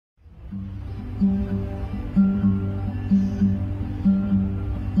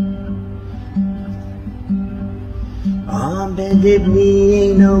on bended knee,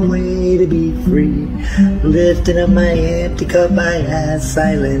 ain't no way to be free. Lifting up my empty cup, I ask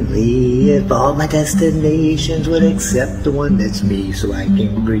silently if all my destinations would accept the one that's me so I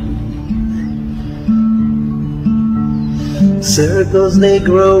can breathe. Circles they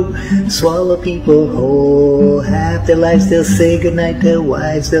grow, swallow people whole. Half their lives they'll say goodnight, their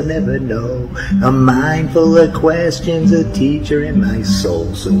wives they'll never know. A mind full of questions, a teacher in my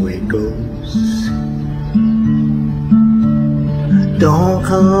soul, so it goes. Don't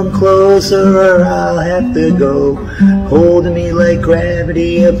come closer or I'll have to go. Holding me like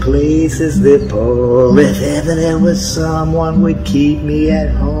gravity, a place is the pole. If ever there was someone would keep me at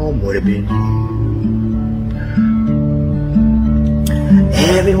home, would have been you.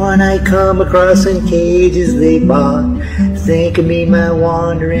 Everyone I come across in cages they bought, think of me my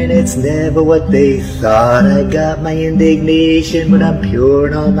wandering, it's never what they thought. I got my indignation, but I'm pure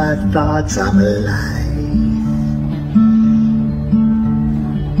in all my thoughts, I'm alive.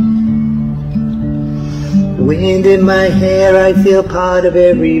 Wind in my hair, I feel part of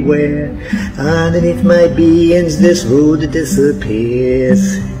everywhere. Underneath my being's this road that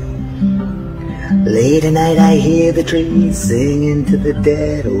disappears. Late at night I hear the trees singing to the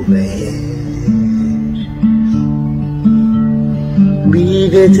dead overhead.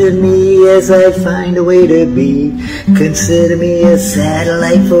 Leave it to me as I find a way to be. Consider me a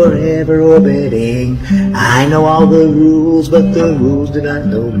satellite forever orbiting. I know all the rules, but the rules do not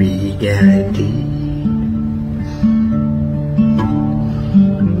know me, guaranteed.